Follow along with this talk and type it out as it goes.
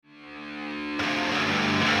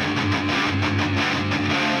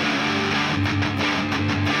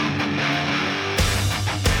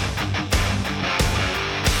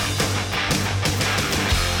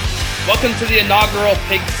Welcome to the inaugural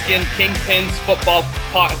Pigskin Kingpins football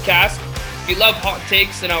podcast. If you love hot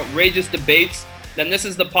takes and outrageous debates, then this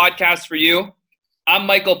is the podcast for you. I'm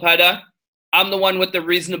Michael Petta. I'm the one with the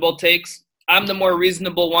reasonable takes. I'm the more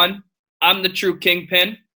reasonable one. I'm the true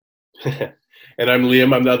kingpin. And I'm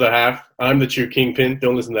Liam. I'm the other half. I'm the true kingpin.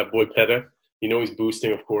 Don't listen to that boy Petta. You know he's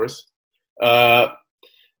boosting, of course.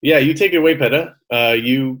 You take it away, Petta.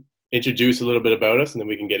 You introduce a little bit about us, and then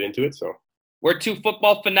we can get into it. So we're two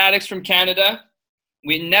football fanatics from Canada.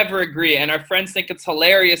 We never agree, and our friends think it's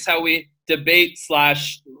hilarious how we debate /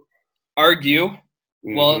 argue.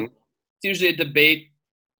 Mm-hmm. Well, it's usually a debate.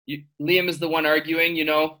 Liam is the one arguing,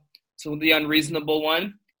 so the unreasonable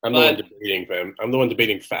one. I'm the one debating, fam. I'm the one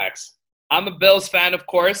debating facts. I'm a Bills fan, of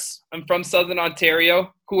course. I'm from Southern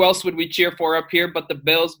Ontario. Who else would we cheer for up here but the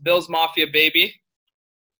Bills? Bills Mafia, baby.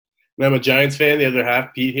 And I'm a Giants fan, the other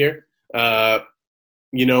half, Pete here. I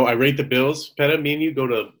rate the Bills. Petta, me and you go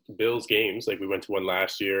to Bills games. Like we went to one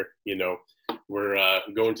last year. We're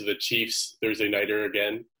going to the Chiefs Thursday nighter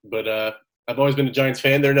again. But I've always been a Giants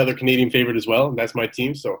fan. They're another Canadian favorite as well, and that's my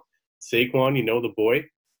team. So Saquon, the boy.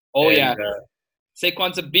 Oh, yeah.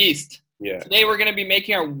 Saquon's a beast. Yeah. Today we're going to be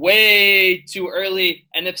making our way too early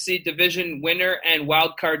NFC division winner and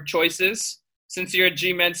wild card choices. Since you're a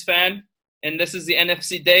G-Men's fan and this is the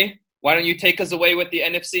NFC day, why don't you take us away with the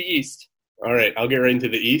NFC East? All right, I'll get right into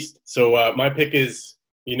the East. So my pick is,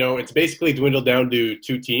 it's basically dwindled down to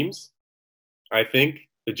two teams. I think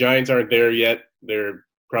the Giants aren't there yet. They're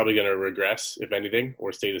probably going to regress, if anything,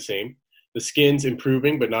 or stay the same. The Skins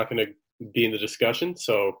improving, but not going to be in the discussion.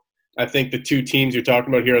 So I think the two teams you're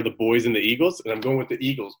talking about here are the boys and the Eagles, and I'm going with the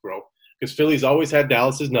Eagles, bro, because Philly's always had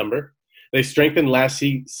Dallas's number. They strengthened last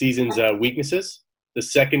season's weaknesses. The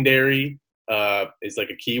secondary is like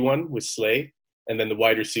a key one with Slay, and then the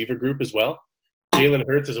wide receiver group as well. Jalen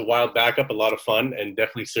Hurts is a wild backup, a lot of fun, and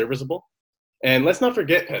definitely serviceable. And let's not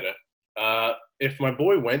forget, Petta, if my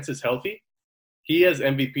boy Wentz is healthy, he has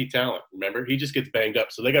MVP talent, remember? He just gets banged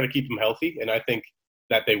up, so they got to keep him healthy, and I think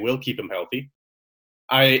that they will keep him healthy.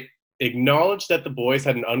 I acknowledge that the boys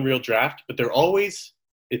had an unreal draft, but they're always,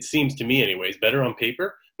 it seems to me anyways, better on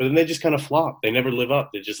paper, but then they just kind of flop. They never live up.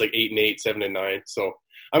 They're just like 8-8, 7-9. So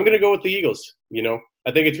I'm going to go with the Eagles.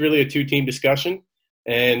 I think it's really a two-team discussion,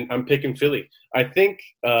 and I'm picking Philly. I think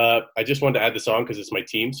I just wanted to add this on because it's my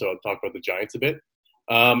team, so I'll talk about the Giants a bit.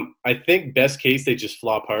 I think best case they just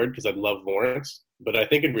flop hard because I love Lawrence, but I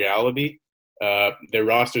think in reality their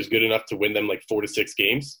roster is good enough to win them like 4 to 6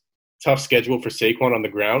 games. Tough schedule for Saquon on the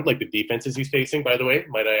ground, like the defenses he's facing, by the way,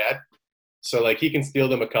 might I add. So, he can steal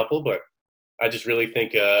them a couple, but I just really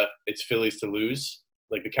think it's Phillies to lose.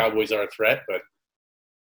 Like, the Cowboys are a threat, but,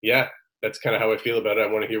 yeah, that's kind of how I feel about it.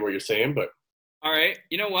 I want to hear what you're saying, but. All right.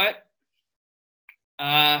 You know what?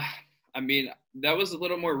 That was a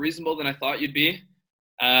little more reasonable than I thought you'd be.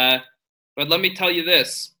 But let me tell you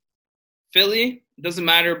this. Philly, doesn't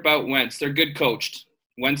matter about Wentz. They're good coached.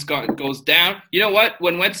 Wentz goes down. You know what?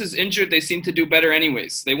 When Wentz is injured, they seem to do better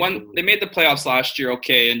anyways. They made the playoffs last year,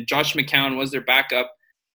 okay, and Josh McCown was their backup.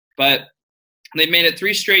 But they made it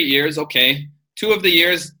 3 straight years, okay. 2 of the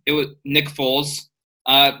years, it was Nick Foles.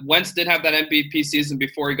 Wentz did have that MVP season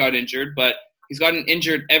before he got injured, but he's gotten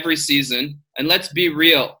injured every season. And let's be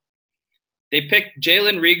real. They picked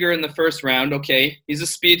Jalen Reagor in the first round, okay. He's a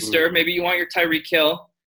speedster. Maybe you want your Tyreek Hill.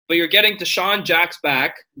 But you're getting Deshaun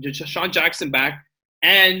Jackson back.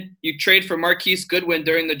 And you trade for Marquise Goodwin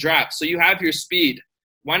during the draft. So you have your speed.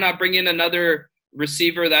 Why not bring in another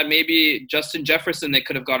receiver that maybe Justin Jefferson they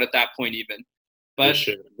could have got at that point even? But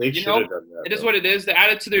they should have done that. It is what it is. They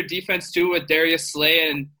added to their defense too with Darius Slay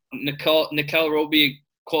and Nickel Roby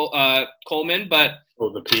Coleman. But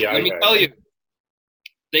the PI let me tell you,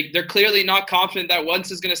 they're clearly not confident that Wentz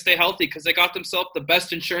is going to stay healthy because they got themselves the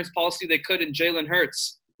best insurance policy they could in Jalen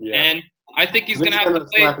Hurts. Yeah. And I think he's going to have to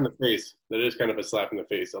play. Slap in the face. That is kind of a slap in the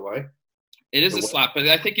face, am I? It is a slap, but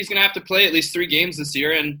I think he's going to have to play at least 3 games this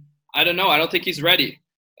year, and I don't know. I don't think he's ready.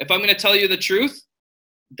 If I'm going to tell you the truth,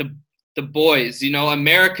 the boys,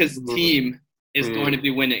 America's team is going to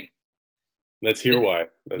be winning. Let's hear why.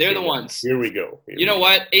 They're the ones. Here we go. You know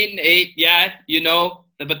what? 8-8, yeah,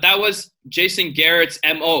 but that was Jason Garrett's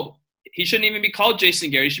MO. He shouldn't even be called Jason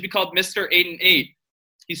Garrett. He should be called Mr. 8-8.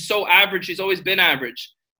 He's so average. He's always been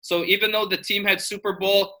average. So even though the team had Super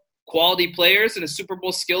Bowl quality players and a Super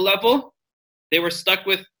Bowl skill level, they were stuck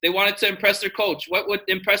with – they wanted to impress their coach. What would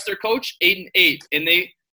impress their coach? 8-8. And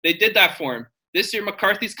they did that for him. This year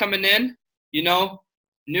McCarthy's coming in, they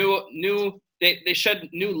shed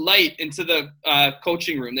new light into the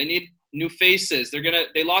coaching room. They need new faces.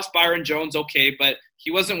 They lost Byron Jones, okay, but he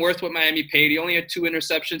wasn't worth what Miami paid. He only had 2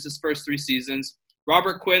 interceptions his first 3 seasons.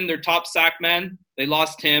 Robert Quinn, their top sack man, they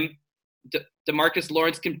lost him. DeMarcus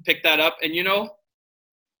Lawrence can pick that up. And,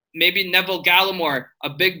 maybe Neville Gallimore, a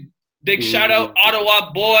big shout out,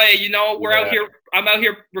 Ottawa boy. We're out here. I'm out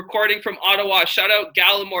here recording from Ottawa. Shout out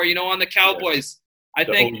Gallimore, on the Cowboys. I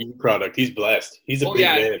think OU product. He's blessed. He's a big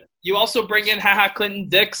man. You also bring in Clinton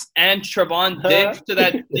Dix and Trevon Diggs to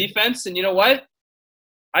that defense. And you know what?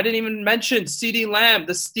 I didn't even mention CeeDee Lamb,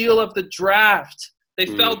 the steal of the draft. They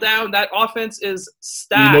fell down. That offense is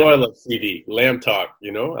stacked. I love CeeDee. Lamb talk.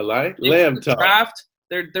 I like Lamb talk. Draft.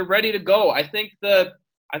 They're ready to go. I think the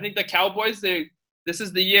Cowboys. This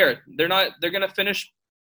is the year. They're going to finish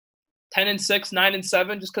 10-6,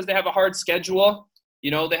 9-7, just because they have a hard schedule.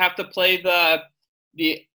 They have to play the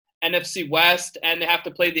NFC West and they have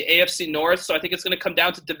to play the AFC North. So I think it's going to come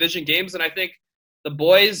down to division games. And I think the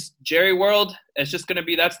boys, Jerry World, it's just going to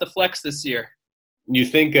be that's the flex this year. You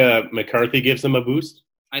think McCarthy gives them a boost?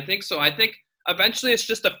 I think so. I think eventually it's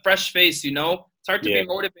just a fresh face, It's hard to be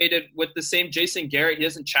motivated with the same Jason Garrett. He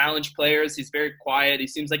doesn't challenge players. He's very quiet. He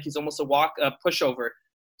seems like he's almost a pushover.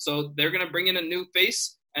 So they're going to bring in a new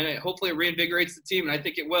face, and it hopefully reinvigorates the team, and I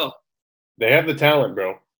think it will. They have the talent,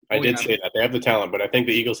 bro. I did say that. They have the talent, but I think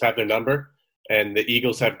the Eagles have their number, and the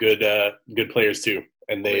Eagles have good players too,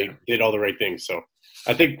 and they did all the right things. So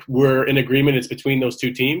I think we're in agreement. It's between those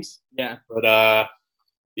two teams. Yeah. But, I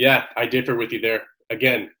differ with you there.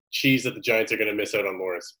 Again, cheese that the Giants are going to miss out on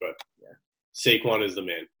Lawrence, but Saquon is the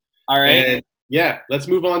man. All right. And, let's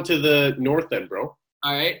move on to the North then, bro.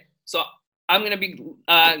 All right. So I'm going to be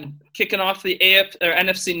kicking off the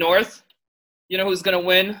NFC North. You know who's going to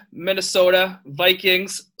win? Minnesota,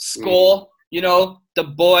 Vikings, Skol, the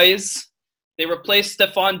boys. They replaced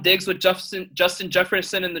Stephon Diggs with Justin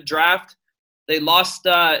Jefferson in the draft. They lost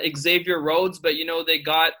Xavier Rhodes, but, they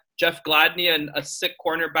got Jeff Gladney and a sick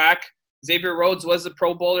cornerback. Xavier Rhodes was a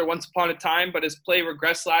Pro Bowler once upon a time, but his play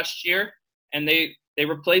regressed last year, and they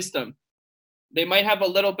replaced him. They might have a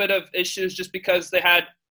little bit of issues just because they had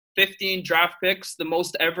 15 draft picks, the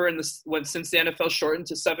most ever since the NFL shortened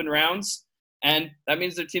to 7 rounds. And that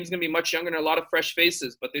means their team's going to be much younger and a lot of fresh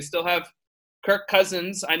faces. But they still have Kirk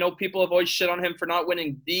Cousins. I know people have always shit on him for not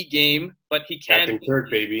winning the game, but he can. Captain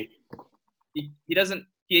Kirk, baby. He doesn't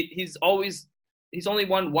 – he's only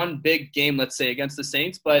won one big game, let's say, against the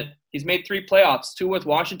Saints, but he's made 3 playoffs, 2 with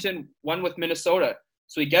Washington, 1 with Minnesota.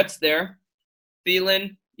 So he gets there.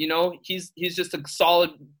 Thielen, he's just a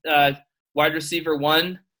solid wide receiver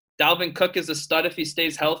 1. Dalvin Cook is a stud if he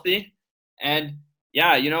stays healthy. And,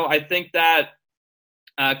 I think that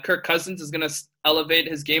Kirk Cousins is going to elevate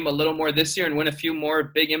his game a little more this year and win a few more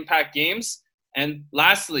big impact games. And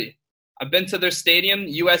lastly, I've been to their stadium,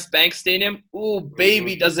 US Bank Stadium. Ooh,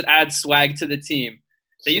 baby, does it add swag to the team.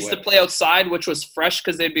 They used to play outside, which was fresh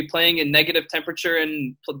because they'd be playing in negative temperature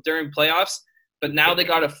during playoffs. But now they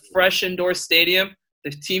got a fresh indoor stadium.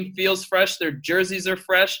 The team feels fresh. Their jerseys are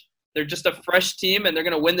fresh. They're just a fresh team, and they're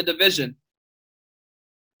going to win the division.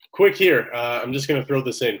 Quick here. I'm just going to throw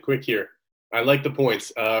this in. Quick here. I like the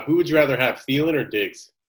points. Who would you rather have, Thielen or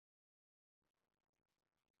Diggs?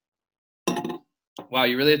 Wow,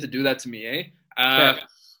 you really have to do that to me, eh? I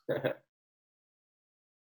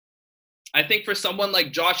think for someone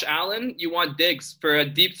like Josh Allen, you want Diggs for a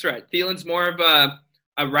deep threat. Thielen's more of a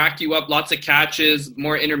rack you up, lots of catches,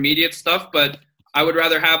 more intermediate stuff. But I would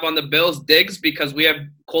rather have on the Bills Diggs because we have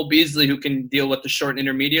Cole Beasley who can deal with the short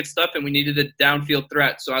intermediate stuff, and we needed a downfield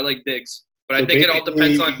threat. So I like Diggs. But so I think it all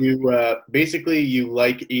depends on you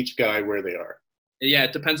like each guy where they are. Yeah,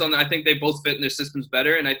 it depends on – I think they both fit in their systems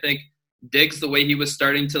better, and I think Diggs, the way he was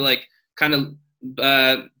starting to kind of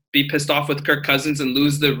be pissed off with Kirk Cousins and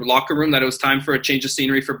lose the locker room, that it was time for a change of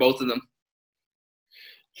scenery for both of them.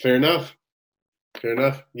 Fair enough.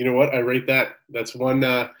 You know what? I rate that. That's one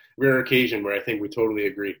rare occasion where I think we totally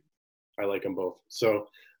agree. I like them both. So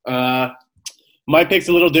my pick's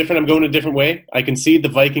a little different. I'm going a different way. I can see the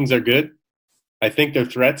Vikings are good. I think they're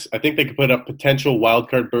threats. I think they could put up potential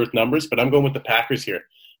wildcard berth numbers, but I'm going with the Packers here.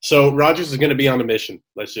 So Rodgers is going to be on a mission.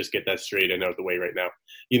 Let's just get that straight and out of the way right now.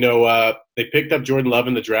 They picked up Jordan Love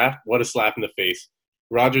in the draft. What a slap in the face.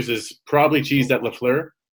 Rodgers is probably cheesed at LaFleur,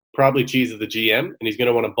 probably cheesed at the GM, and he's going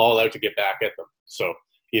to want to ball out to get back at them. So,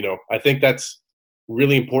 I think that's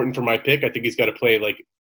really important for my pick. I think he's got to play like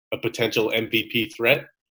a potential MVP threat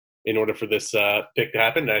in order for this pick to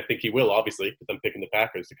happen. And I think he will, obviously, because I'm picking the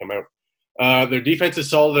Packers to come out. Their defense is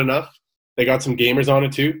solid enough. They got some gamers on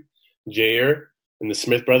it too. Jair and the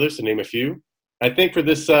Smith brothers, to name a few. I think for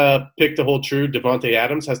this pick to hold true, Devontae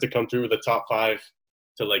Adams has to come through with a top 5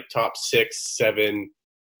 to top 6, 7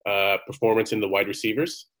 performance in the wide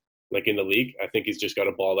receivers, in the league. I think he's just got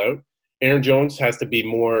to ball out. Aaron Jones has to be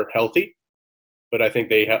more healthy. but I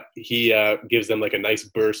think he gives them like a nice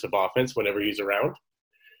burst of offense whenever he's around.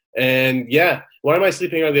 And yeah, why am I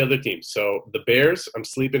sleeping on the other teams? So the Bears, I'm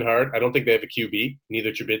sleeping hard. I don't think they have a QB,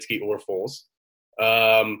 neither Trubisky or Foles.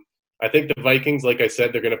 I think the Vikings, like I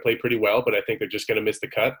said, they're going to play pretty well, but I think they're just going to miss the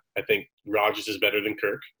cut. I think Rodgers is better than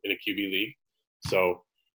Kirk in a QB league. So,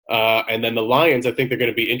 and then the Lions, I think they're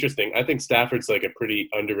going to be interesting. I think Stafford's like a pretty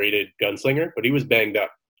underrated gunslinger, but he was banged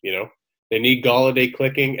up, you know. They need Golladay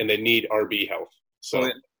clicking, and they need RB health. So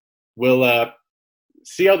we'll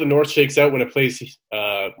see how the North shakes out when it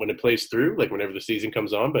plays through, like whenever the season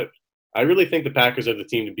comes on. But I really think the Packers are the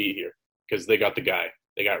team to beat here because they got the guy.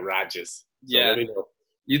 They got Rodgers. So Yeah. let me know.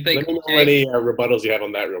 You think? Let me know any rebuttals you have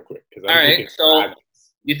on that real quick. All right. So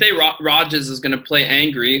you think Rodgers is going to play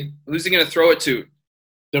angry? Who's he going to throw it to?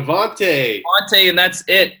 Devontae, and that's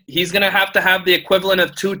it. He's going to have the equivalent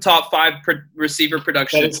of 2 top 5 receiver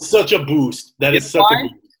production. That is such a boost. A boost.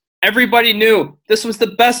 Everybody knew this was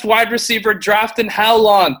the best wide receiver draft in how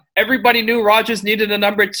long? Everybody knew Rodgers needed a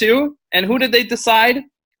number 2. And who did they decide?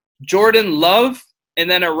 Jordan Love, and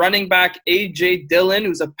then a running back, A.J. Dillon,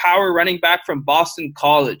 who's a power running back from Boston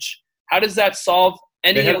College. How does that solve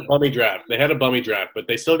any? They had a bummy draft, but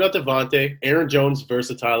they still got Devontae, Aaron Jones,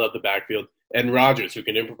 versatile at the backfield, and Rodgers, who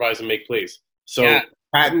can improvise and make plays. So, yeah.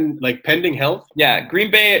 Pending health. Yeah,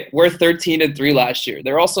 Green Bay were 13-3 last year.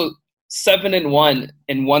 They're also 7-1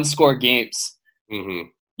 in one-score games. Mm-hmm.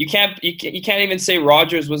 You can't even say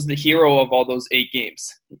Rodgers was the hero of all those 8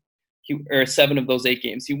 games, or 7 of those 8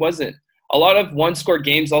 games. He wasn't. A lot of one-score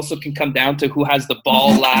games also can come down to who has the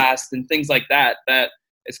ball last and things like that. That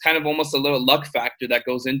it's kind of almost a little luck factor that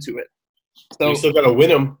goes into it. So you still got to win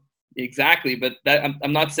them. Exactly, but that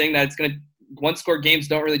I'm not saying that it's going to – one-score games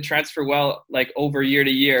don't really transfer well like over year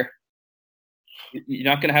to year. You're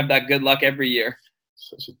not going to have that good luck every year.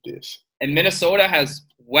 Such a dish. And Minnesota has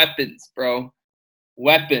weapons, bro.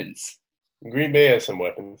 Weapons. Green Bay has some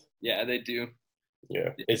weapons. Yeah, they do. Yeah,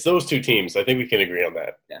 it's those 2 teams. I think we can agree on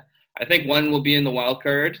that. Yeah, I think one will be in the wild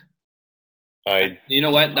card. You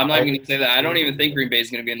know what? I'm not even going to say that. I don't even think Green Bay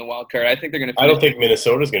is going to be in the wild card. I think they're going to. I don't think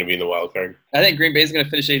Minnesota is going to be in the wild card. I think Green Bay is going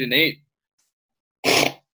to finish 8-8.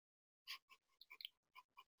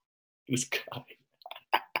 This guy.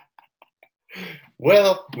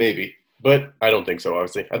 Well, maybe, but I don't think so.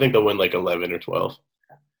 Obviously, I think they'll win like 11 or 12.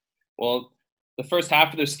 Well, the first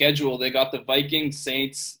half of their schedule, they got the Vikings,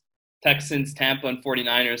 Saints, Texans, Tampa, and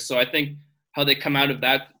 49ers. So I think how they come out of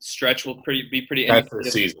that stretch will be pretty. That's their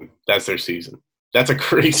season. That's a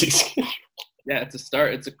crazy schedule. Yeah, it's a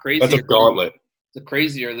start. It's a crazy. That's a gauntlet. It's a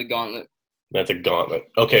crazier the gauntlet. That's a gauntlet.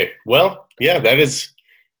 Okay, well, yeah, that is.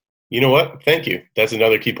 You know what? Thank you. That's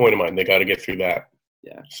another key point of mine. They got to get through that.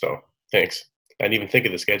 Yeah. So thanks. I didn't even think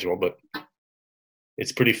of the schedule, but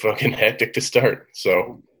it's pretty fucking hectic to start.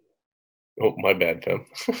 So, oh, my bad, fam.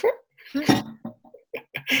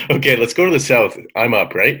 Okay, let's go to the South. I'm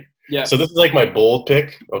up, right? Yeah. So this is like my bold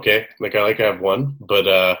pick. Okay, like I have one, but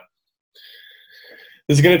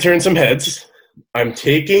this is gonna turn some heads. I'm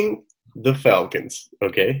taking the Falcons.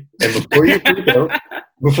 Okay, and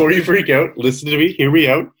before you freak out, listen to me. Hear me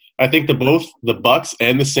out. I think both the Bucks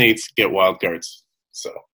and the Saints get wild cards.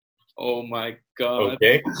 So. Oh my God.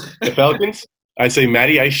 Okay, the Falcons. I say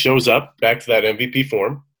Matty Ice shows up back to that MVP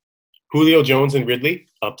form. Julio Jones and Ridley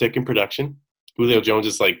uptick in production. Julio Jones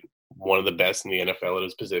is like one of the best in the NFL at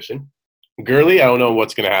his position. Gurley, I don't know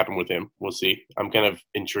what's going to happen with him. We'll see. I'm kind of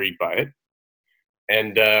intrigued by it.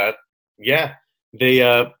 And yeah,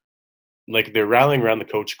 they're rallying around the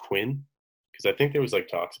coach Quinn because I think there was like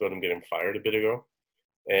talks about him getting fired a bit ago.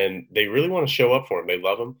 And they really want to show up for him. They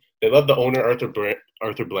love him. They love the owner, Arthur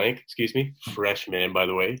Blank, fresh man, by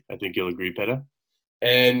the way. I think you'll agree, Peta.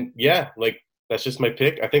 And yeah, like that's just my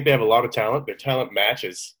pick. I think they have a lot of talent. Their talent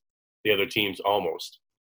matches the other teams almost.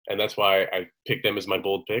 And that's why I picked them as my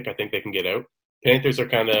bold pick. I think they can get out. Panthers are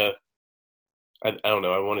kind of, I don't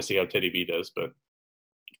know. I want to see how Teddy B does, but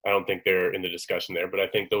I don't think they're in the discussion there. But I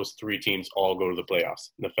think those 3 teams all go to the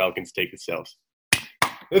playoffs. And the Falcons take themselves.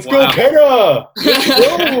 Let's go, Peta! Let's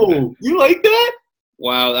go! You like that?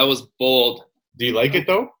 Wow, that was bold. Do you like it,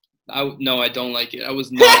 though? No, I don't like it. I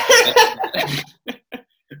was not.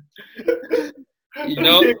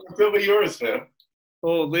 Tell me yours, man.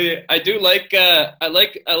 Holy, I do like. I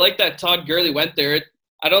like that Todd Gurley went there.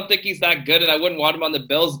 I don't think he's that good, and I wouldn't want him on the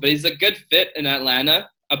Bills, but he's a good fit in Atlanta.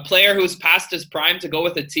 A player who's past his prime to go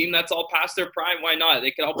with a team that's all past their prime. Why not?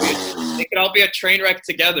 They could all be a train wreck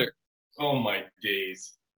together. Oh my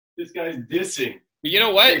days! This guy's dissing. But you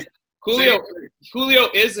know what? Julio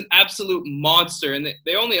is an absolute monster, and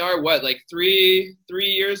they only are like 4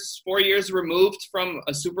 years removed from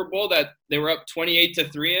a Super Bowl that they were up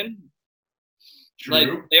 28-3 in. Like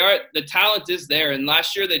the talent is there, and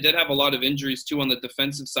last year they did have a lot of injuries too on the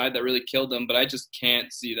defensive side that really killed them. But I just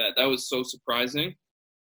can't see that. That was so surprising.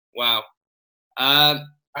 Wow. I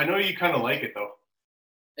know you kind of like it though.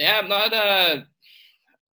 Yeah, I'm not.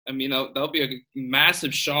 I mean, that'll be a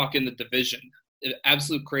massive shock in the division.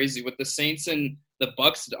 Absolute crazy with the Saints and the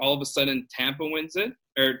Bucks. All of a sudden, Tampa wins it,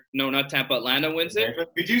 or no, not Tampa. Atlanta wins it.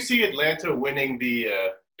 Did you see Atlanta winning the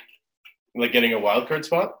getting a wild card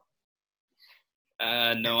spot?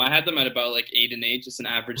 No, I had them at about 8-8, just an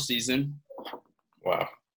average season. Wow.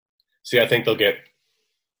 See, I think they'll get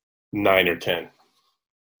 9 or 10.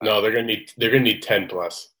 No, they're gonna need 10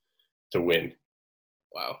 plus to win.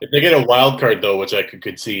 Wow. If they get a wild card though, which I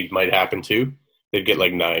could see might happen too, they'd get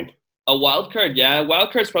 9. A wild card, yeah. A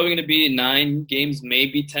wild card's probably going to be 9 games,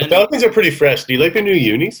 maybe 10. The Falcons are pretty fresh. Do you like their new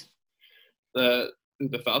unis? The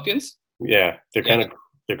Falcons? Yeah, they're kind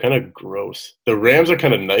of gross. The Rams are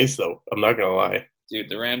kind of nice though. I'm not gonna lie. Dude,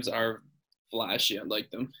 the Rams are flashy. I like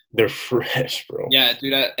them. They're fresh, bro. Yeah,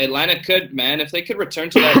 dude. Atlanta could, man. If they could return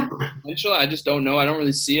to that potential, I just don't know. I don't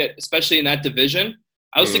really see it, especially in that division.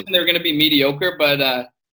 I was thinking they were going to be mediocre, but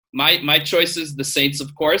my choice is the Saints,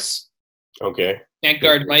 of course. Okay. Can't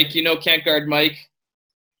guard Mike. Can't guard Mike.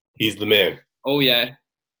 He's the man. Oh, yeah.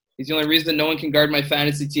 He's the only reason no one can guard my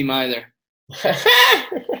fantasy team either.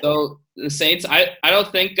 So the Saints, I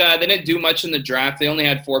don't think they didn't do much in the draft. They only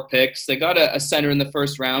had 4 picks. They got a center in the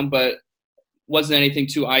first round, but wasn't anything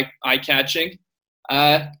too eye-catching.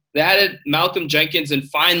 They added Malcolm Jenkins and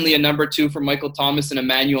finally a number 2 for Michael Thomas and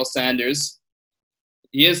Emmanuel Sanders.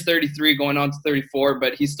 He is 33 going on to 34,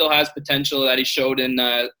 but he still has potential that he showed in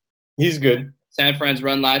he's good. San Fran's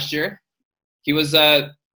run last year. He was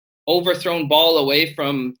overthrown ball away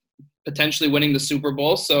from potentially winning the Super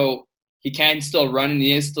Bowl, so he can still run, and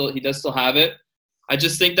he does still have it. I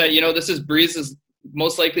just think that this is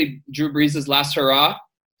most likely Drew Brees' last hurrah.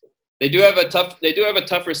 They do have a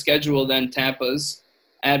tougher schedule than Tampa's,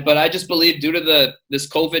 but I just believe due to this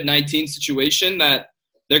COVID-19 situation that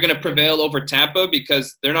they're going to prevail over Tampa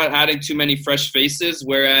because they're not adding too many fresh faces,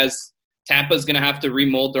 whereas Tampa's going to have to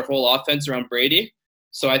remold their whole offense around Brady.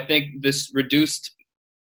 So I think this reduced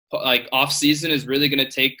off season is really going to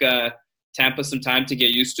take Tampa some time to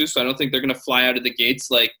get used to. So I don't think they're going to fly out of the gates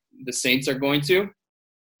like the Saints are going to.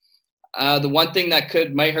 The one thing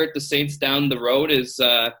that might hurt the Saints down the road is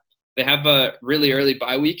they have a really early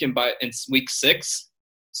bye week in week 6.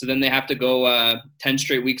 So then they have to go 10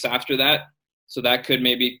 straight weeks after that. So that could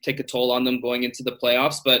maybe take a toll on them going into the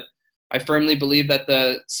playoffs. But I firmly believe that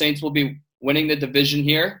the Saints will be winning the division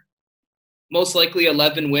here. Most likely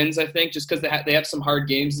 11 wins, I think, just because they have some hard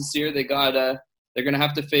games this year. They're going to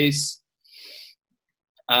have to face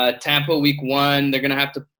Tampa week 1. They're going to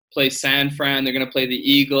have to play San Fran. They're going to play the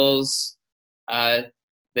Eagles.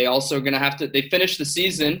 They also are going to have to – they finish the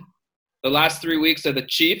season. The last 3 weeks are the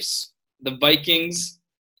Chiefs, the Vikings,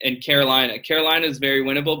 and Carolina. Carolina is very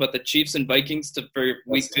winnable, but the Chiefs and Vikings for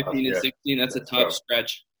week 15 and 16, that's a tough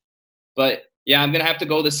stretch. But, yeah, I'm going to have to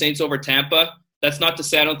go the Saints over Tampa. That's not to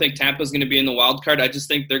say I don't think Tampa's going to be in the wild card. I just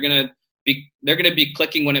think they're going to be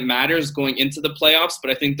clicking when it matters going into the playoffs, but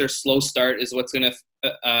I think their slow start is what's going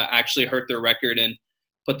to actually hurt their record and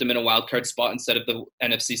put them in a wild card spot instead of the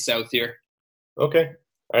NFC South here. Okay.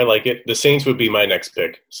 I like it. The Saints would be my next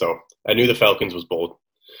pick, so I knew the Falcons was bold.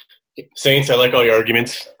 Saints, I like all your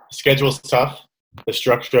arguments. The schedule's tough. The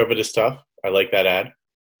structure of it is tough. I like that ad.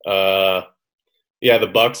 Yeah, the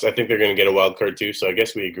Bucks, I think they're going to get a wild card too, so I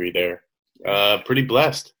guess we agree there. Pretty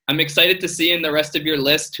blessed. I'm excited to see in the rest of your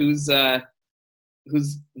list who's going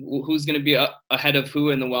to be ahead of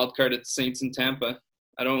who in the wild card at Saints and Tampa.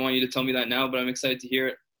 I don't want you to tell me that now, but I'm excited to hear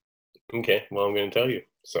it. Okay, well, I'm going to tell you,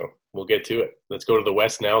 so we'll get to it. Let's go to the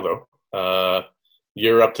West now, though.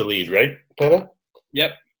 You're up to lead, right, Pena?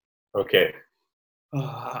 Yep. Okay.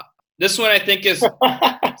 This one I think is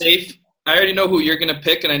safe. I already know who you're going to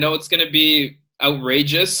pick, and I know it's going to be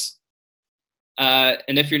outrageous.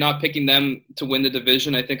 And if you're not picking them to win the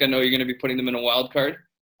division, I think I know you're going to be putting them in a wild card.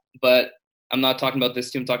 But I'm not talking about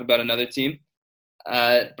this team. I'm talking about another team.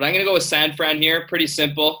 But I'm going to go with San Fran here. Pretty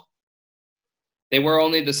simple. They were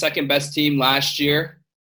only the second best team last year.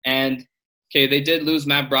 And, okay, they did lose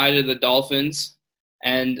Matt Bryant to the Dolphins.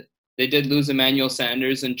 And they did lose Emmanuel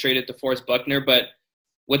Sanders and traded DeForest Buckner. But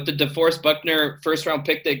with the DeForest Buckner first-round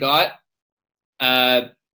pick they got, they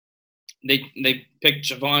picked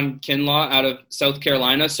Javon Kinlaw out of South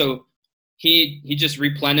Carolina. So he just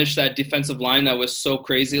replenished that defensive line that was so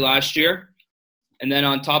crazy last year. And then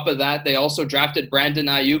on top of that, they also drafted Brandon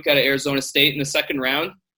Ayuk out of Arizona State in the second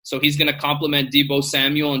round. So he's going to complement Deebo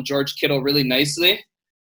Samuel and George Kittle really nicely.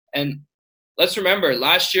 And let's remember,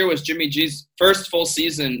 last year was Jimmy G's first full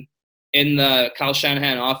season in the Kyle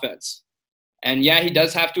Shanahan offense. And yeah, he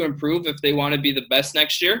does have to improve if they want to be the best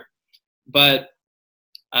next year. But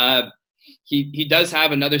he does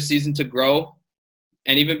have another season to grow.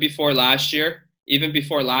 And even before last year,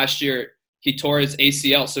 he tore his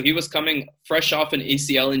ACL. So he was coming fresh off an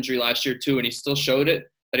ACL injury last year too, and he still showed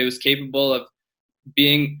it that he was capable of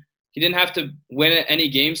being – he didn't have to win any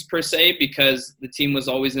games per se because the team was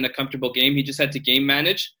always in a comfortable game. He just had to game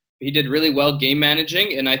manage. He did really well game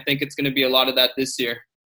managing, and I think it's going to be a lot of that this year.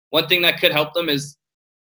 One thing that could help them is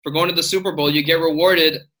for going to the Super Bowl, you get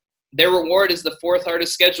rewarded. Their reward is the fourth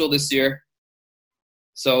hardest schedule this year.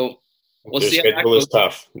 So we'll see how that goes.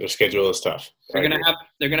 Their schedule is tough. They're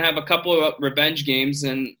gonna have a couple of revenge games,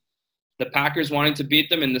 and the Packers wanting to beat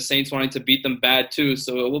them and the Saints wanting to beat them bad too.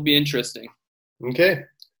 So it will be interesting. Okay.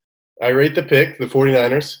 I rate the pick, the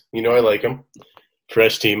 49ers. You know I like them.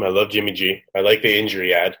 Fresh team. I love Jimmy G. I like the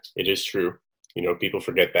injury ad. It is true. You know, people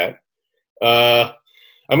forget that.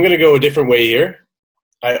 I'm going to go a different way here.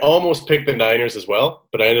 I almost picked the Niners as well,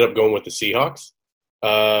 but I ended up going with the Seahawks.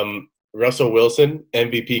 Russell Wilson,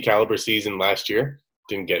 MVP caliber season last year.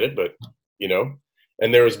 Didn't get it, but, you know.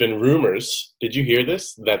 And there has been rumors, did you hear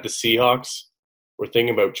this, that the Seahawks were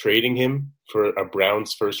thinking about trading him for a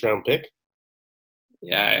Browns first-round pick?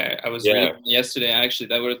 Yeah, I was reading yesterday, actually.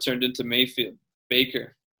 That would have turned into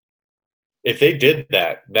Baker. If they did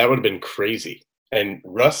that, that would have been crazy. And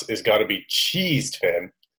Russ has got to be cheesed,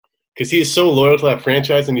 fam. Because he is so loyal to that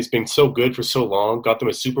franchise and he's been so good for so long, got them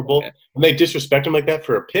a Super Bowl. Okay. And they disrespect him like that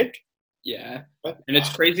for a pick? Yeah. And it's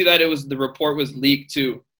crazy that the report was leaked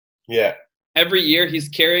too. Yeah. Every year he's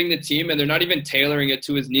carrying the team and they're not even tailoring it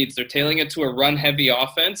to his needs. They're tailoring it to a run-heavy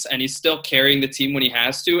offense and he's still carrying the team when he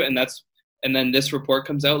has to. And then this report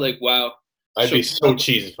comes out like, wow. I'd be so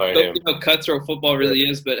cheesed if I am. How cutthroat football really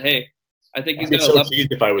is, but hey, I think he's got so cheesed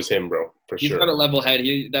if I was him, bro, for sure. He's got a level head.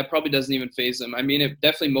 That probably doesn't even faze him. I mean, it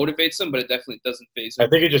definitely motivates him, but it definitely doesn't faze him. I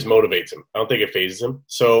think it just motivates him. I don't think it phases him.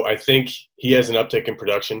 So I think he has an uptick in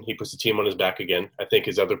production. He puts the team on his back again. I think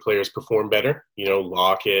his other players perform better. You know,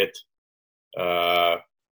 Lockett.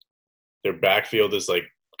 Their backfield is like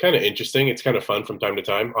kind of interesting. It's kind of fun from time to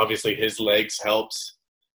time. Obviously, his legs helps.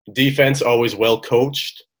 Defense always well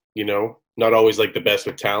coached. You know, not always like the best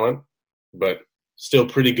with talent, but still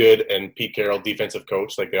pretty good. And Pete Carroll, defensive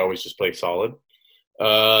coach, like they always just play solid.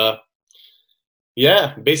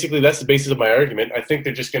 Yeah, basically that's the basis of my argument. I think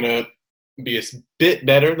they're just gonna be a bit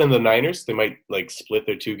better than the Niners. They might like split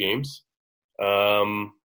their two games.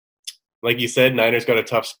 Like you said, Niners got a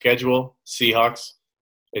tough schedule. Seahawks,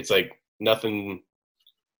 it's like nothing.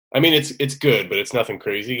 I mean, it's good, but it's nothing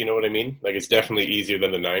crazy. You know what I mean? Like it's definitely easier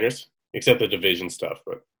than the Niners, except the division stuff.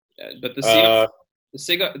 But the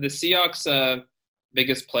Seahawks,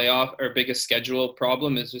 biggest playoff or biggest schedule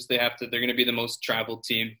problem is just they're going to be the most traveled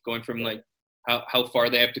team, going from like how far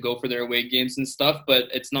they have to go for their away games and stuff. But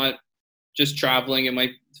it's not just traveling; it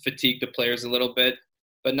might fatigue the players a little bit.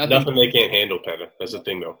 But nothing they can't handle, Pena. That's the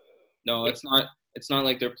thing, though. No, it's not. It's not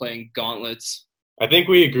like they're playing gauntlets. I think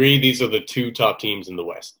we agree these are the two top teams in the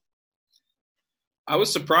West. I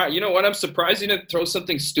was surprised. You know what? I'm surprised you didn't throw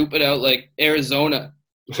something stupid out like Arizona.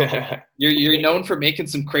 You're known for making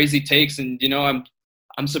some crazy takes, and you know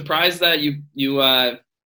I'm surprised that you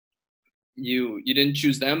didn't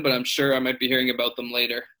choose them, but I'm sure I might be hearing about them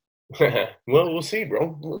later. Well, we'll see,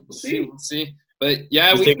 bro. We'll see. But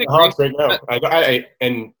yeah, we can the Hawks right now. I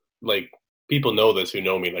and like people know this who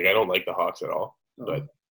know me. Like I don't like the Hawks at all, but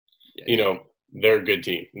you know they're a good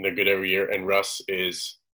team and they're good every year. And Russ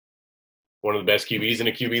is one of the best QBs in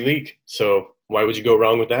a QB league. So why would you go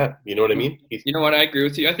wrong with that? You know what I mean? You know what? I agree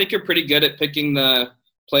with you. I think you're pretty good at picking the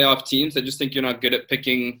playoff teams. I just think you're not good at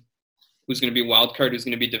picking who's going to be wild card, who's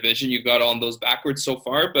going to be division. You've got all those backwards so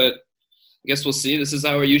far, but I guess we'll see. This is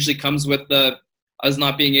how it usually comes with us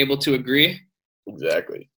not being able to agree.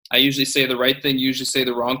 Exactly. I usually say the right thing, you usually say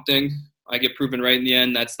the wrong thing. I get proven right in the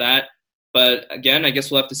end. That's that. But again, I guess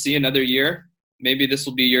we'll have to see another year. Maybe this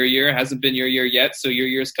will be your year. It hasn't been your year yet, so your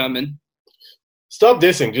year's coming. Stop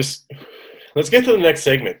dissing. Just let's get to the next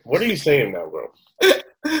segment. What are you saying now, bro?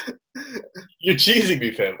 You're cheesing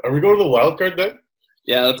me, fam. Are we going to the wild card then?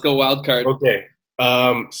 Yeah, let's go wild card. Okay.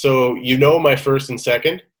 So you know my first and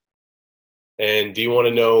second. And do you want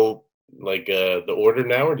to know like the order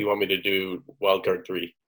now, or do you want me to do wild card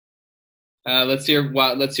 3? Let's hear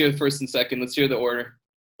the first and second. Let's hear the order.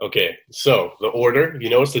 Okay. So the order, you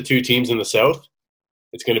know, it's the two teams in the South.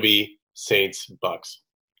 It's going to be Saints, Bucks.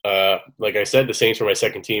 Like I said, the Saints were my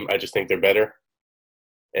second team. I just think they're better.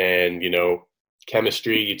 And, you know,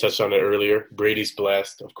 chemistry, you touched on it earlier. Brady's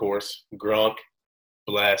blessed, of course. Gronk,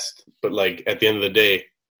 blessed, but like at the end of the day,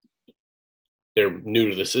 they're new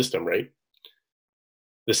to the system, right?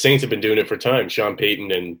 The Saints have been doing it for time, Sean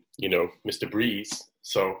Payton and Mr. Breeze.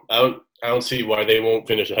 So I don't see why they won't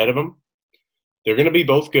finish ahead of them. They're going to be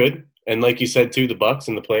both good, and like you said too, the Bucs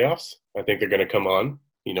in the playoffs. I think they're going to come on.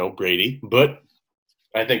 Brady, but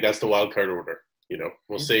I think that's the wild card order.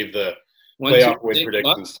 We'll save the playoff win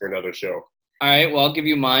predictions for another show. All right, well, I'll give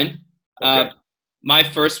you mine. Okay. My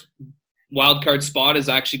first wild card spot is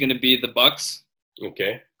actually going to be the Bucs.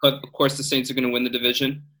 Okay. But of course, the Saints are going to win the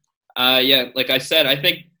division. Like I said, I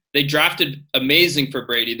think they drafted amazing for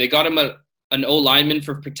Brady. They got him an O lineman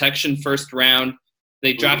for protection first round.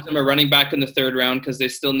 They drafted him a running back in the third round because they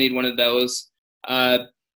still need one of those.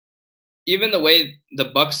 Even the way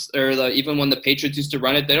the Bucs, even when the Patriots used to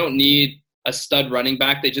run it, they don't need a stud running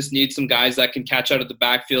back. They just need some guys that can catch out of the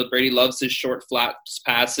backfield. Brady loves his short, flat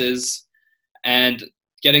passes, and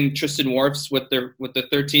getting Tristan Wirfs with the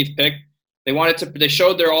 13th pick. They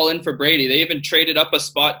showed they're all in for Brady. They even traded up a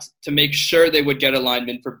spot to make sure they would get a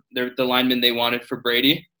lineman for the lineman they wanted for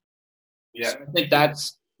Brady. Yeah, so I think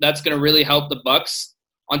that's going to really help the Bucs.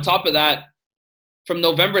 On top of that, from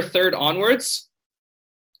November 3rd onwards,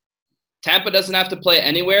 Tampa doesn't have to play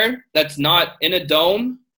anywhere that's not in a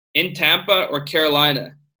dome in Tampa or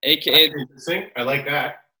Carolina, aka. Interesting. I like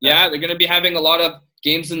that. Yeah, they're going to be having a lot of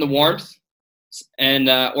games in the warmth and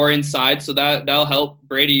or inside, so that'll help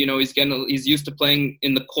Brady. He's used to playing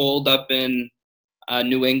in the cold up in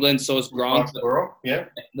New England. So is Gronk. Yeah.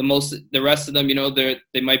 The rest of them,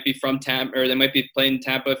 they might be from Tampa, or they might be playing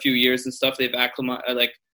Tampa a few years and stuff. They've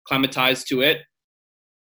acclimatized to it.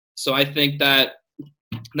 So I think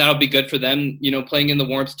that'll be good for them. Playing in the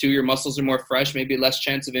warmth too, your muscles are more fresh, maybe less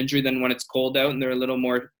chance of injury than when it's cold out and they're a little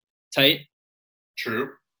more tight.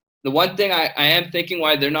 True. The one thing I am thinking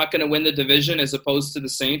why they're not going to win the division as opposed to the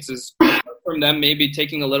Saints is from them maybe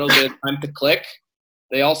taking a little bit of time to click.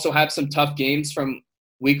 They also have some tough games from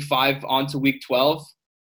week 5 on to week 12.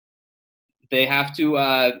 They have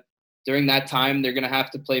to, during that time, they're going to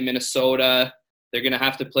have to play Minnesota. They're going to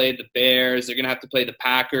have to play the Bears. They're going to have to play the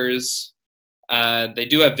Packers. They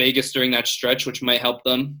do have Vegas during that stretch, which might help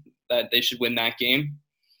them, that they should win that game.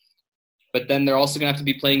 But then they're also going to have to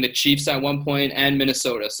be playing the Chiefs at one point and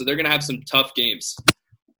Minnesota. So they're going to have some tough games.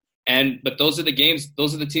 But those are the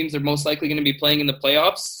teams they're most likely going to be playing in the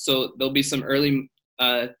playoffs. So there'll be some early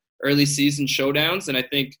season showdowns, and I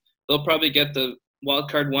think they'll probably get the wild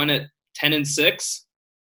card one at 10-6.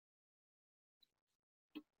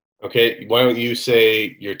 Okay, why don't you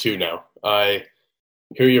say your 2 now? I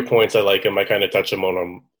hear your points. I like them. I kind of touched on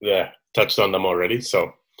them already.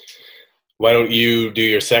 So why don't you do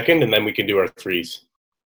your second, and then we can do our 3s.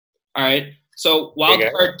 All right. So wild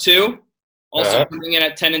card 2, also coming in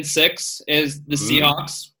at 10-6, is the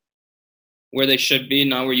Seahawks, where they should be,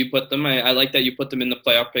 not where you put them. I like that you put them in the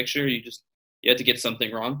playoff picture. You had to get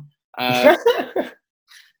something wrong.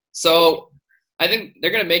 So I think they're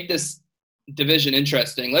going to make this division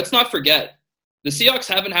interesting. Let's not forget, the Seahawks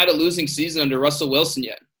haven't had a losing season under Russell Wilson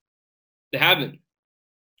yet. They haven't.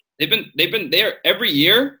 They've been there every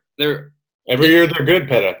year. Every year they're good,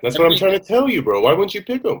 Peta. That's what I'm trying to tell you, bro. Why wouldn't you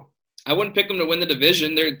pick them? I wouldn't pick them to win the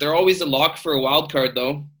division. They're always a lock for a wild card,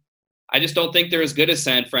 though. I just don't think they're as good as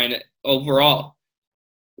San Fran overall.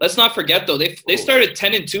 Let's not forget, though, they started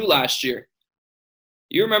 10-2 last year.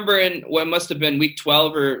 You remember in what must have been week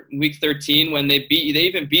 12 or week 13 when they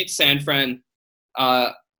even beat San Fran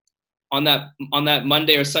on that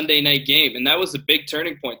Monday or Sunday night game, and that was a big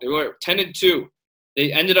turning point. They were 10-2.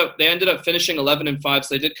 They ended up finishing 11-5,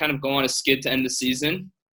 so they did kind of go on a skid to end the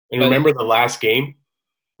season. And remember the last game,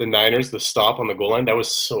 the Niners, the stop on the goal line? That was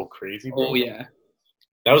so crazy, bro. Oh, yeah.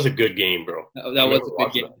 That was a good game, bro. That was a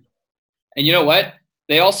good game. And you know what?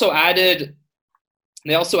 They also added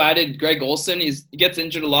Greg Olsen. He gets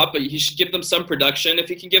injured a lot, but he should give them some production. If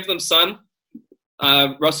he can give them some,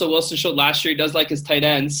 Russell Wilson showed last year he does like his tight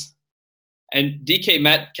ends. And DK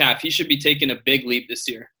Metcalf, he should be taking a big leap this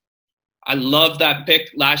year. I love that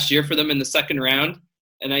pick last year for them in the second round,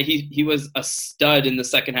 and he was a stud in the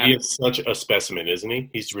second half. He is such a specimen, isn't he?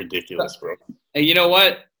 He's ridiculous, bro. And you know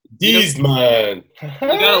what? Man. You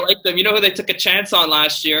gotta like them. You know who they took a chance on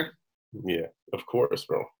last year? Yeah, of course,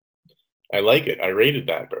 bro. I like it. I rated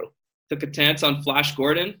that, bro. Took a chance on Flash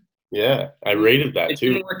Gordon. Yeah, I rated that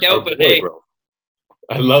too. It didn't work out, but hey, bro.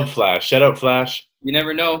 I love Flash. Shout out Flash. You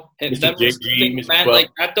never know. Mr. JG, Mr. Man like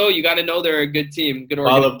that, though, you got to know they're a good team. Good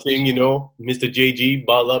ball up thing, Mr. JG,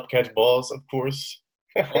 ball up, catch balls, of course.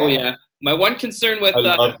 Oh, yeah. My one concern with I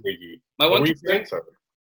love JG.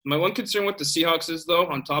 my one concern with the Seahawks is, though,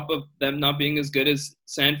 on top of them not being as good as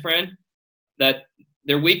San Fran, that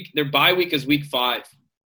their bye week is week 5.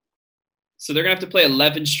 So they're going to have to play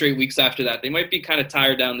 11 straight weeks after that. They might be kind of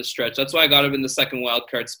tired down the stretch. That's why I got them in the second wild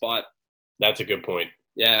card spot. That's a good point.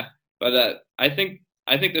 Yeah, but I think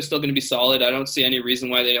they're still going to be solid. I don't see any reason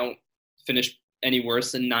why they don't finish any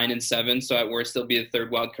worse than 9-7. So at worst, they'll be the third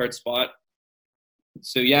wild card spot.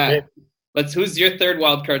 So yeah, who's your third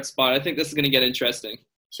wild card spot? I think this is going to get interesting.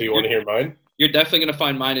 So you want to hear mine? You're definitely going to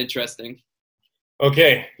find mine interesting.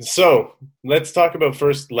 Okay, so let's talk about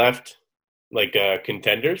first left,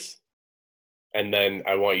 contenders. And then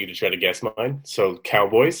I want you to try to guess mine. So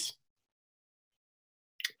Cowboys,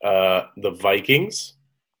 the Vikings.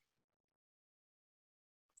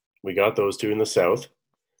 We got those two in the South.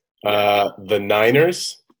 The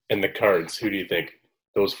Niners and the Cards. Who do you think?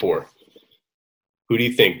 Those four. Who do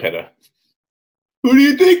you think, Peta? Who do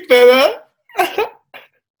you think, Peta?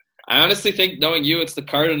 I honestly think, knowing you, it's the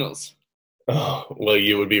Cardinals. Oh, well,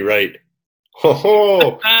 you would be right.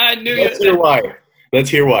 Oh, I knew Let's hear why. Let's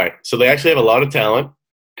hear why. So they actually have a lot of talent.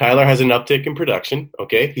 Kyler has an uptick in production.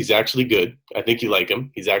 Okay, he's actually good. I think you like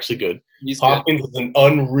him. He's actually good. Hopkins is an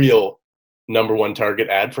unreal number one target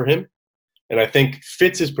ad for him. And I think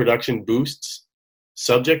Fitz's production boosts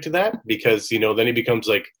subject to that because, then he becomes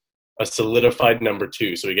like a solidified number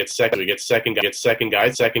two. So he gets second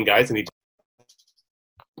guys, and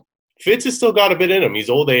Fitz has still got a bit in him. He's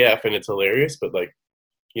old AF, and it's hilarious. But,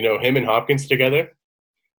 him and Hopkins together,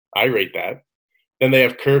 I rate that. Then they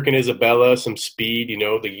have Kirk and Isabella, some speed,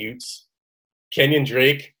 the Utes. Kenyon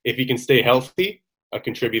Drake, if he can stay healthy, a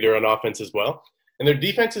contributor on offense as well. And their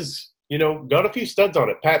defense is, got a few studs on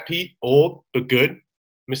it. Pat Pete, old but good.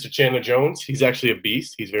 Mr. Chandler Jones, he's actually a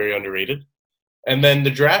beast. He's very underrated. And then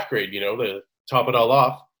the draft grade, to top it all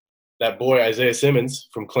off, that boy Isaiah Simmons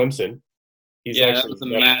from Clemson. He's actually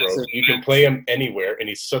massive. You can play him anywhere, and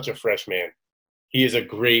he's such a fresh man. He is a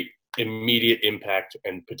great immediate impact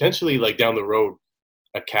and potentially, down the road,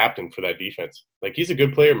 a captain for that defense. He's a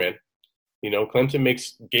good player, man. Clemson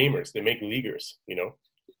makes gamers. They make leaguers,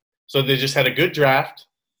 So they just had a good draft,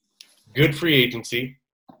 good free agency,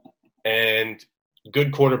 and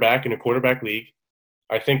good quarterback in a quarterback league.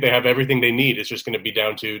 I think they have everything they need. It's just going to be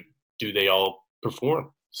down to, do they all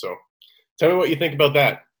perform? So tell me what you think about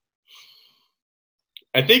that.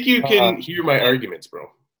 I think you can hear my arguments,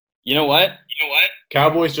 bro. You know what?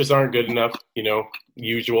 Cowboys just aren't good enough,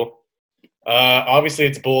 usual. Obviously,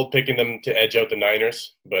 it's bold picking them to edge out the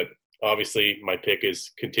Niners, but obviously my pick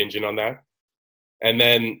is contingent on that. And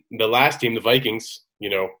then the last team, the Vikings,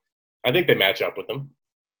 I think they match up with them.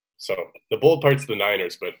 So the bold part's the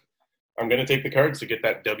Niners, but I'm going to take the Cards to get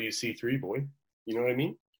that WC3, boy. You know what I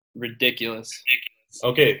mean? Ridiculous.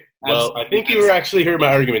 Okay, well, I think you were actually hearing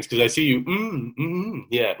my arguments because I see you,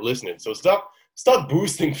 listening. So stop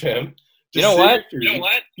boosting, fam. You know what?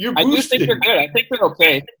 You're boosting. I do think they're good. I think they're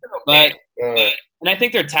okay. But and I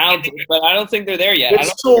think they're talented, but I don't think they're there yet. They're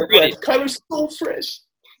so fresh. Kyler's so fresh.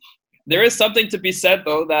 There is something to be said,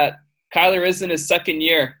 though, that Kyler is in his second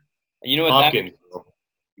year. And you know what?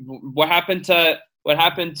 What happened to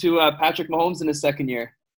Patrick Mahomes in his second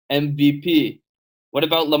year? MVP. What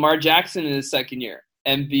about Lamar Jackson in his second year?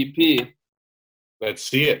 MVP. Let's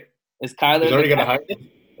see it. Is Kyler? He's already got a hype.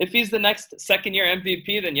 If he's the next second-year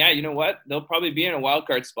MVP, then yeah, you know what? They'll probably be in a wild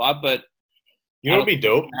card spot. But you know what'd be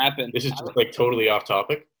dope? Happen. This is just totally off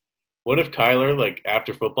topic. What if Kyler,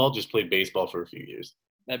 after football, just played baseball for a few years?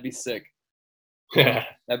 That'd be sick.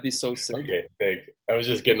 That'd be so sick. Okay, thank you. I was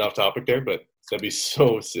just getting off topic there, but that'd be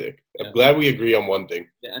so sick. I'm glad we agree on one thing.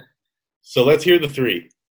 Yeah. So let's hear the three.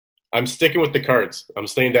 I'm sticking with the Cards. I'm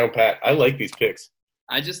staying down pat. I like these picks.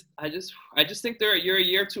 I just think you're a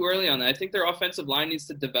year too early on that. I think their offensive line needs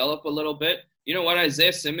to develop a little bit. You know what?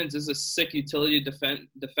 Isaiah Simmons is a sick utility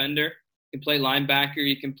defender. He can play linebacker.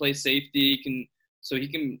 He can play safety. He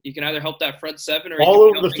can either help that front seven or all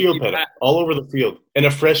over the field, Peta. All over the field, and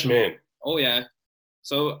a fresh man. Oh yeah.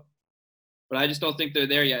 So, but I just don't think they're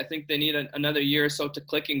there yet. I think they need another year or so to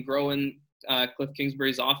click and grow in Cliff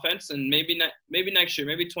Kingsbury's offense, and maybe next year,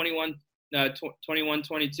 maybe 21,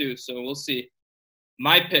 22. So we'll see.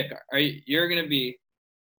 My pick, you're going to be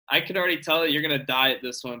 – I can already tell that you're going to die at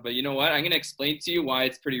this one, but you know what? I'm going to explain to you why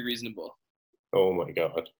it's pretty reasonable. Oh, my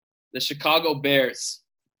God. The Chicago Bears.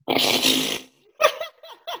 This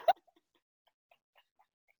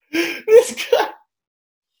guy.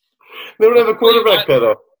 They don't have a quarterback,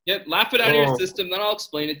 Peta. Yeah, laugh it out of your system, then I'll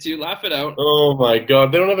explain it to you. Laugh it out. Oh, my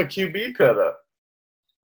God. They don't have a QB, Peta.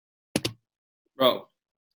 Bro.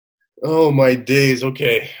 Oh, my days.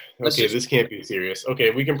 Okay. This can't be serious.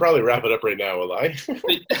 Okay, we can probably wrap it up right now, will I?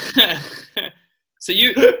 So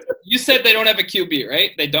you said they don't have a QB,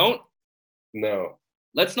 right? They don't? No.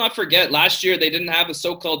 Let's not forget, last year they didn't have a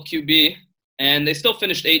so-called QB, and they still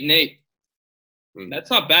finished 8-8. That's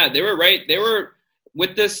not bad. They were right. They were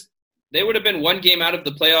with this. They would have been one game out of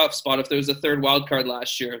the playoff spot if there was a third wild card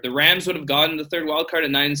last year. The Rams would have gotten the third wild card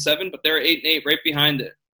at 9-7, but they were 8-8 right behind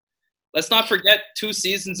it. Let's not forget 2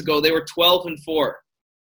 seasons ago they were 12-4.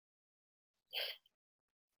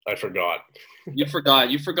 I forgot. You forgot.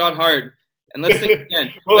 You forgot hard. And let's think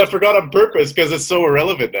again. Well, I forgot on purpose because it's so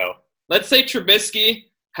irrelevant now. Let's say Trubisky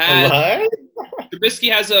has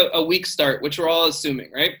a weak start, which we're all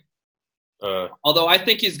assuming, right? Although I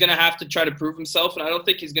think he's going to have to try to prove himself, and I don't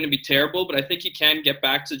think he's going to be terrible, but I think he can get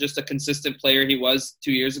back to just a consistent player he was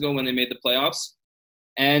 2 years ago when they made the playoffs.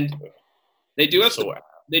 And they do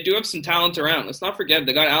have some talent around. Let's not forget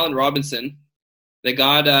they got Allen Robinson. They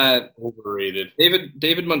got overrated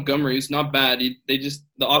David Montgomery, who's not bad. The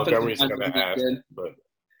offensive line is good. But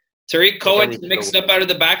Tariq Cohen mixed up out of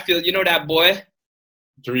the backfield. You know that boy.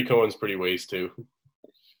 Tariq Cohen's pretty waste too.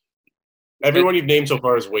 Everyone you've named so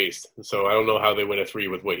far is waste, so I don't know how they win a 3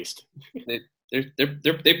 with waste.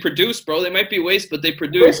 They produce, bro. They might be waste, but they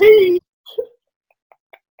produce.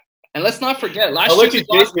 And let's not forget, I'll let you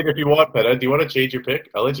change it if you want, Peta. Do you want to change your pick?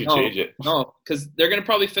 I'll let you change it. No, because they're going to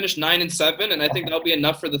probably finish 9-7, and I think that'll be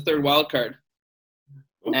enough for the third wild card.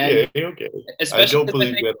 Okay. Especially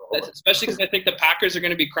because I think the Packers are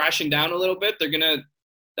going to be crashing down a little bit.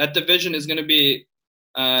 That division is going to be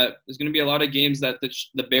there's going to be a lot of games that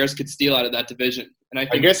the Bears could steal out of that division. And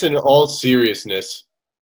I guess in all seriousness,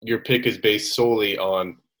 your pick is based solely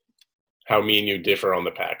on how me and you differ on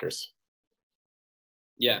the Packers.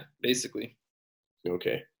 Yeah, basically.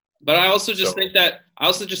 Okay. But I also just think that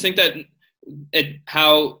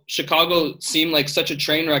how Chicago seemed like such a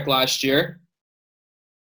train wreck last year.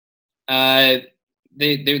 They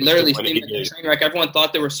literally seemed like a train wreck. Everyone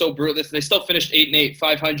thought they were so brutal. They still finished 8-8,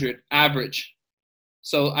 500 average.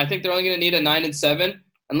 So I think they're only going to need a 9-7.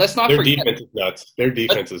 And let's not forget their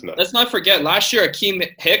defense is nuts. Let's not forget last year Akeem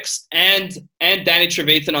Hicks and Danny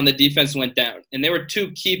Trevathan on the defense went down, and they were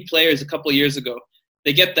 2 key players a couple of years ago.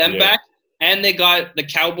 They get them back, and they got the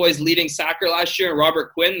Cowboys' leading sacker last year,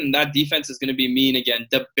 Robert Quinn, and that defense is going to be mean again.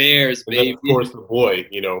 The Bears, baby. And then, of course, the boy,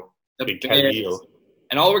 the Bears.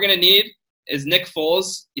 And all we're going to need is Nick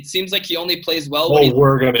Foles. It seems like he only plays well.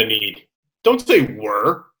 We're going to need. Don't say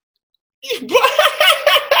we're.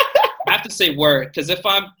 I have to say we're, because if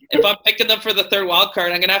I'm picking them for the third wild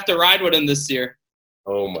card, I'm going to have to ride with him this year.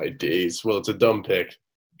 Oh, my days. Well, it's a dumb pick.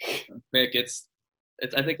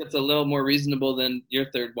 I think it's a little more reasonable than your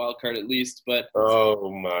third wild card at least, but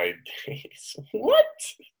oh my days. What?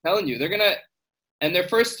 I'm telling you, they're gonna and their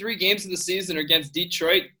first 3 games of the season are against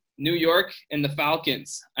Detroit, New York, and the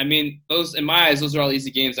Falcons. I mean, those in my eyes, those are all easy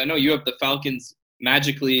games. I know you have the Falcons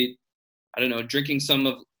magically, I don't know, drinking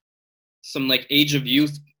some like age of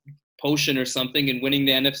youth potion or something and winning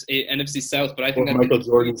the NFC South, but I think Michael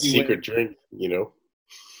Jordan's secret drink,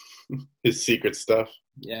 his secret stuff.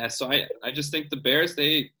 Yeah, so I just think the Bears,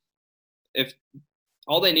 if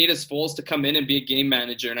all they need is Foles to come in and be a game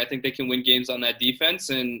manager, and I think they can win games on that defense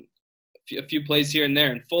and a few plays here and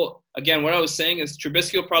there. And again, what I was saying is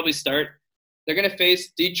Trubisky will probably start. They're going to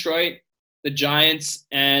face Detroit, the Giants,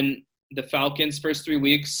 and the Falcons first 3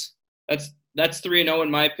 weeks. That's 3-0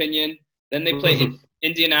 in my opinion. Then they play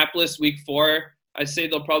Indianapolis week 4. I say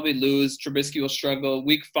they'll probably lose. Trubisky will struggle.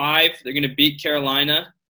 Week 5, they're going to beat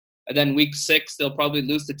Carolina. And then week 6, they'll probably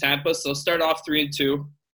lose to Tampa. So they'll start off 3-2.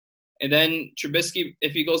 And then Trubisky,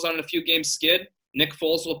 if he goes on a few games skid, Nick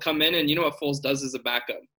Foles will come in. And you know what Foles does as a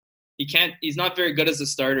backup. He's not very good as a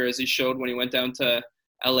starter, as he showed when he went down to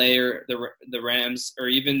LA or the Rams or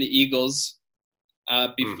even the Eagles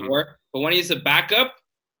before. But when he's a backup,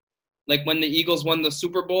 like when the Eagles won the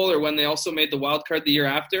Super Bowl or when they also made the wild card the year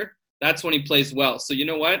after, that's when he plays well. So you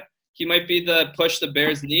know what? He might be the push the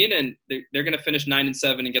Bears need, and they're going to finish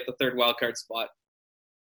 9-7 and get the third wild card spot.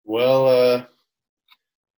 Well,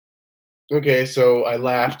 okay, so I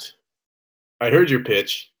laughed. I heard your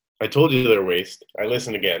pitch. I told you they're waste. I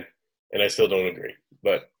listened again, and I still don't agree.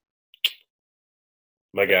 But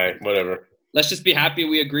my guy, whatever. Let's just be happy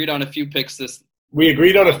we agreed on a few picks this. We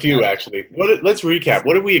agreed on a few, actually. Let's recap.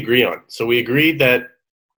 What did we agree on? So we agreed that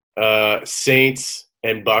Saints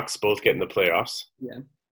and Bucks both get in the playoffs. Yeah.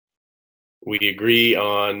 We agree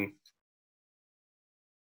on.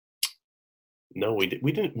 No, we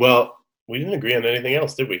didn't. Well, we didn't agree on anything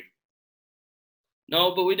else, did we?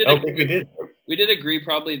 No, but we did. I don't think we did. We did agree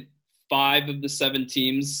probably 5 of the 7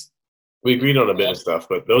 teams. We agreed on a bit of stuff,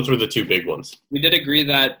 but those were the 2 big ones. We did agree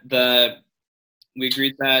that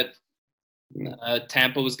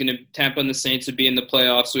Tampa and the Saints would be in the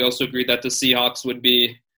playoffs. We also agreed that the Seahawks would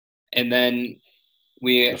be, and then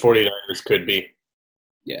the 49ers could be.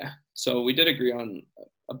 Yeah. So we did agree on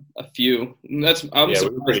a few. Yeah, we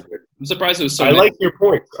were pretty good. I'm surprised it was so I many. like your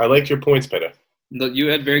points. I like your points, Peta. You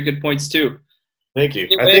had very good points too. Thank you.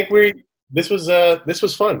 Anyway, I think this was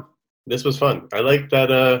fun. This was fun. I like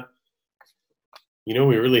that we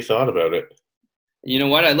really thought about it. You know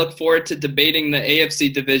what? I look forward to debating the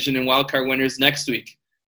AFC division and wildcard winners next week.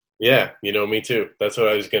 Yeah, me too. That's what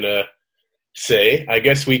I was gonna say. I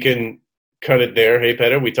guess we can cut it there. Hey,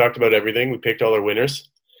 Peta, we talked about everything. We picked all our winners.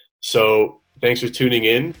 So thanks for tuning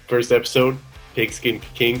in. First episode, Pigskin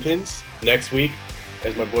Kingpins. Next week,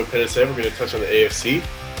 as my boy Peta said, we're going to touch on the AFC.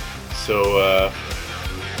 So,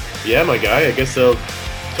 yeah, my guy, I guess I'll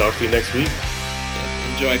talk to you next week.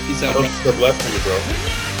 Enjoy. Peace out, bro. Bless you,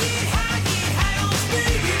 bro.